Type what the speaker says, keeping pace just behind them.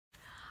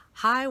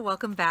Hi,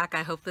 welcome back.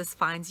 I hope this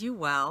finds you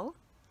well.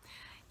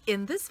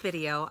 In this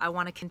video, I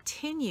want to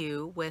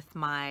continue with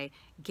my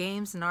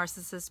Games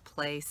Narcissists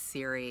Play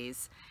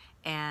series.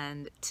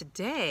 And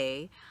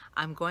today,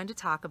 I'm going to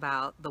talk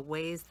about the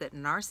ways that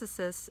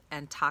narcissists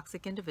and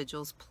toxic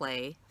individuals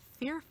play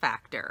Fear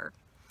Factor.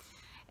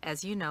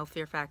 As you know,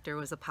 Fear Factor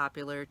was a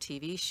popular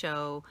TV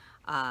show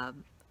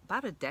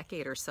about a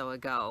decade or so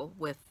ago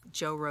with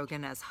Joe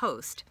Rogan as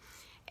host.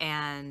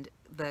 And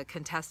the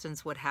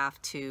contestants would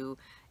have to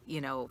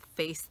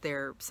face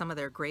some of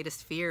their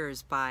greatest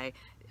fears by,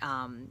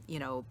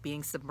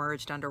 being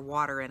submerged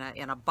underwater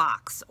in a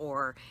box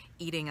or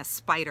eating a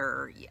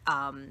spider,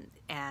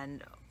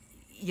 and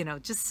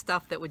just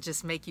stuff that would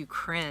just make you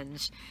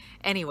cringe.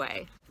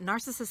 Anyway,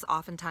 narcissists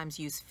oftentimes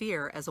use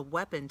fear as a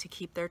weapon to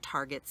keep their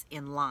targets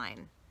in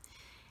line.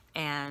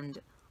 And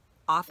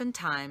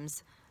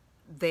oftentimes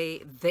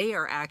they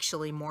are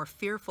actually more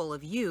fearful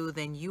of you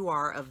than you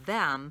are of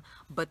them,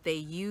 but they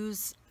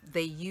use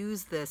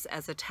this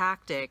as a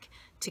tactic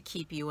to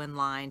keep you in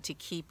line, to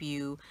keep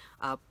you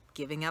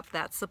giving up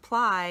that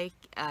supply,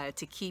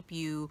 to keep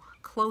you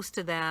close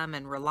to them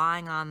and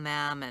relying on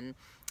them, and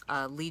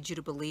lead you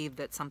to believe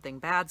that something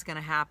bad's going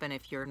to happen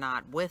if you're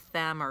not with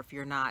them, or if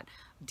you're not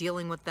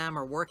dealing with them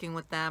or working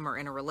with them or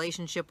in a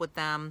relationship with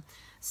them.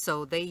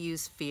 So they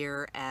use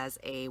fear as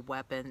a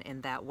weapon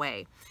in that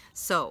way.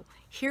 So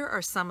here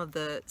are some of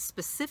the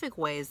specific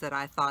ways that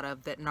I thought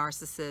of that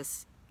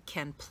narcissists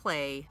can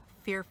play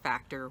Fear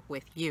Factor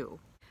with you.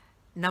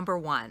 Number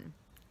one,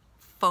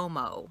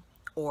 FOMO,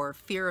 or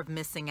fear of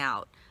missing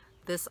out.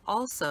 This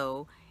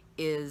also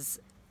is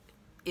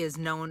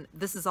known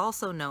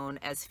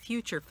as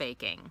future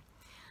faking.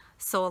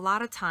 So a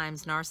lot of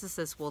times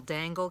narcissists will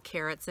dangle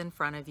carrots in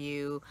front of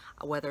you,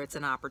 whether it's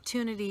an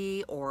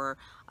opportunity or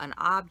an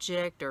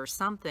object or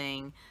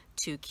something,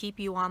 to keep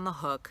you on the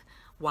hook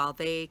while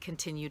they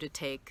continue to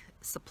take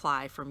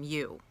supply from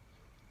you.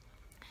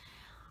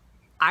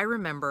 I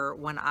remember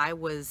when I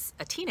was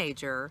a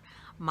teenager,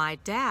 my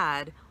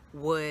dad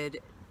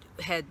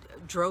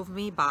drove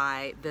me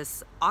by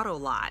this auto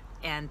lot,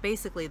 and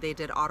basically they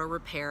did auto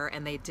repair,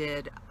 and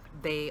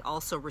they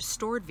also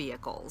restored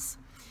vehicles.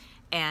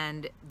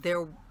 And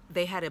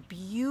they had a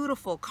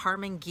beautiful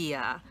Karmann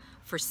Ghia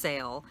for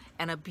sale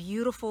and a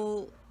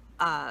beautiful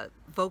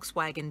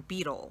Volkswagen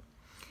Beetle.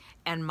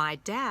 And my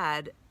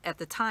dad at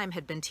the time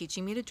had been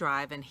teaching me to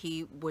drive, and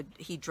he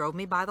drove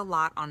me by the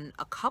lot on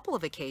a couple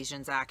of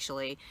occasions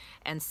actually,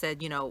 and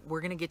said, we're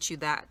going to get you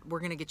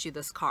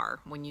this car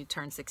when you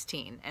turn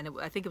 16. And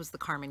I think it was the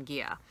Karmann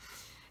Ghia.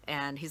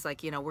 And he's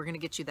like, we're going to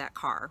get you that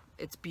car.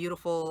 It's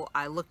beautiful.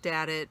 I looked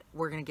at it.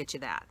 We're going to get you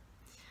that.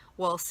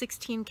 Well,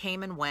 16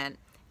 came and went,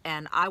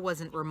 and I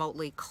wasn't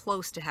remotely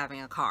close to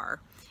having a car.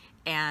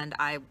 And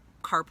I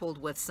carpooled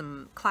with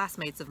some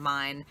classmates of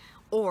mine,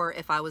 or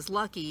if I was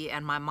lucky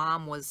and my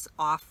mom was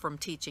off from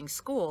teaching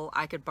school,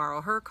 I could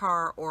borrow her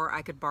car, or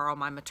I could borrow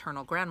my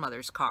maternal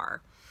grandmother's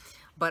car.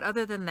 But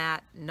other than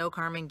that, no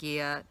Karmann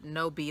Ghia,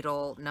 no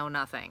Beetle, no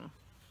nothing.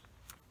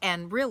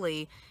 And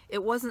really,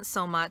 it wasn't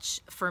so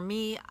much for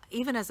me,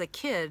 even as a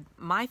kid,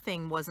 my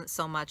thing wasn't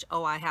so much,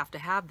 oh, I have to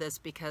have this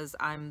because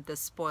I'm this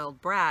spoiled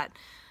brat.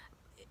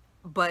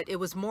 But it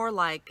was more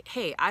like,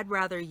 hey, I'd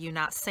rather you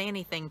not say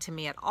anything to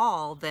me at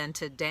all than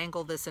to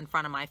dangle this in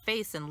front of my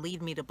face and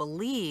lead me to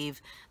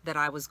believe that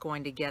I was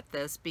going to get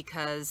this,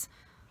 because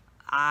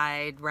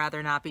I'd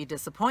rather not be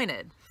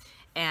disappointed.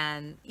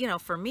 And,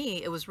 for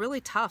me, it was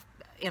really tough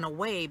in a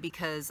way,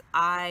 because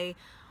I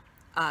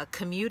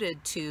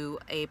commuted to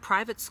a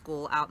private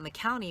school out in the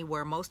county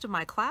where most of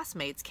my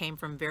classmates came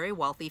from very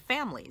wealthy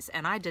families,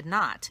 and I did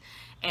not.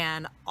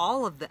 And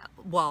all of them,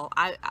 well,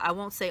 I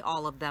won't say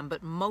all of them,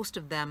 but most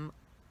of them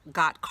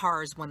got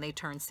cars when they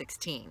turned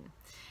 16.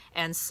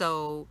 And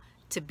so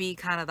to be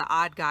kind of the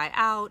odd guy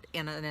out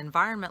in an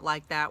environment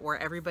like that, where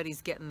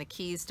everybody's getting the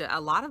keys to, a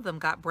lot of them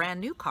got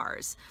brand new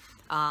cars,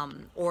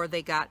 or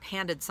they got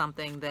handed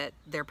something that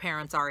their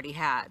parents already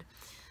had.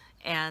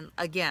 And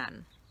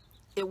again,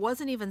 it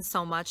wasn't even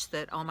so much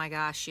that, oh my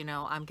gosh,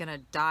 I'm gonna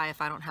die if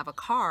I don't have a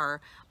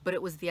car, but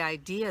it was the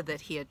idea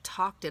that he had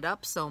talked it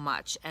up so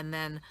much. And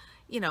then,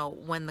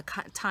 when the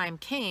time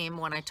came,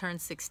 when I turned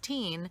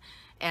 16,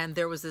 and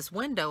there was this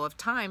window of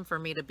time for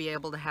me to be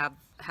able to have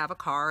a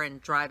car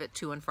and drive it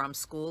to and from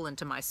school and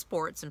to my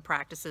sports and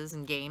practices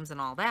and games and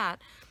all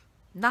that,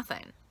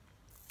 nothing.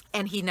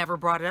 And he never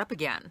brought it up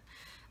again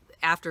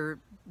after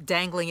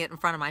dangling it in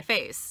front of my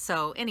face.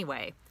 So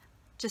anyway,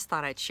 just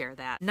thought I'd share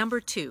that. Number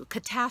two,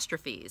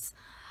 catastrophes.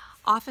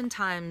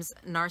 Oftentimes,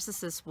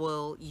 narcissists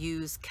will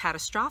use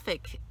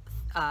catastrophic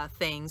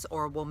things,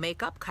 or will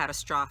make up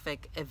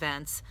catastrophic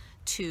events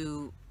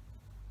to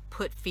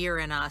put fear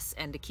in us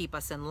and to keep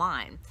us in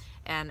line.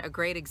 And a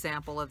great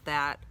example of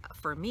that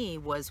for me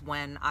was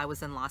when I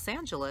was in Los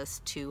Angeles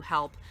to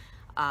help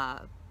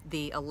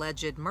the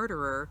alleged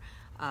murderer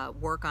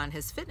work on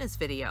his fitness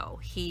video.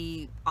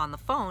 On the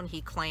phone,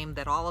 he claimed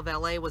that all of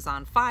LA was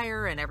on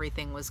fire and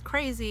everything was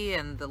crazy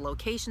and the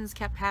locations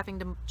kept having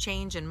to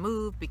change and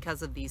move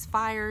because of these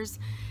fires.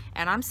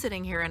 And I'm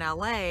sitting here in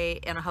LA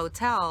in a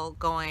hotel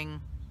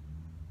going,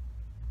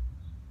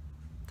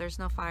 there's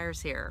no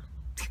fires here.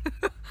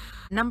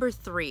 Number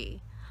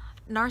 3,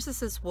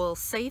 narcissists will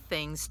say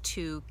things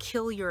to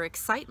kill your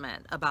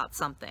excitement about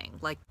something.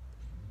 Like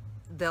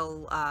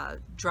they'll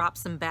drop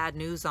some bad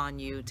news on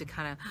you to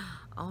kind of,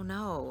 oh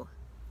no.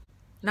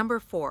 Number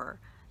 4,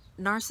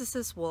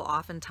 narcissists will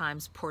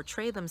oftentimes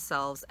portray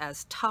themselves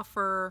as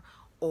tougher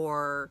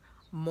or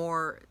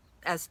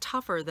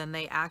tougher than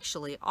they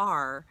actually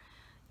are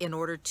in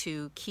order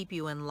to keep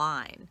you in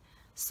line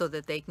so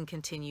that they can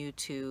continue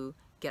to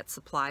get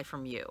supply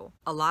from you.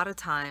 A lot of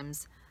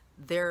times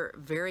they're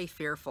very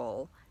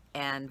fearful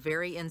and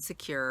very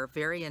insecure,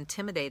 very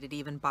intimidated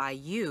even by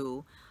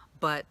you,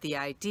 but the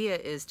idea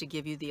is to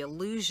give you the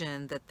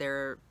illusion that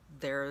they're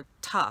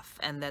tough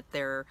and that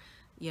they're,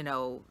 you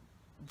know,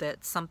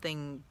 that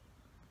something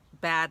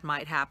bad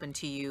might happen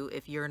to you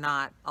if you're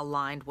not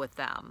aligned with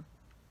them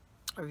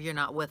or you're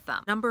not with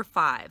them. Number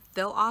 5,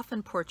 they'll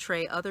often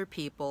portray other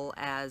people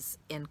as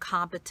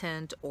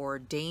incompetent or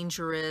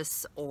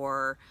dangerous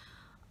or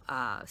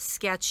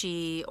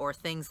sketchy or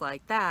things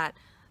like that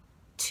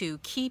to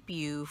keep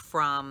you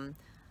from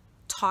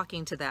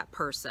talking to that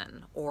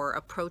person or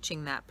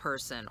approaching that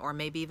person or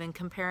maybe even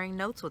comparing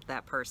notes with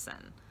that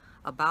person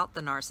about the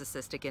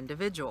narcissistic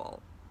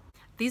individual.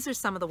 These are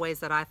some of the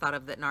ways that I thought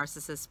of that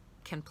narcissists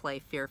can play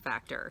fear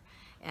factor,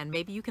 and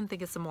maybe you can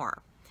think of some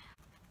more.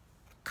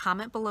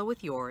 Comment below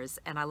with yours,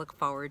 and I look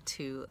forward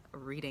to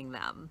reading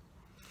them.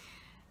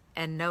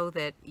 And know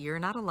that you're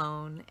not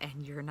alone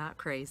and you're not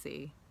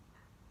crazy.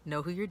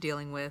 Know who you're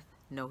dealing with,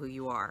 know who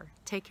you are.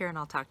 Take care, and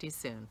I'll talk to you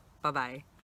soon. Bye-bye.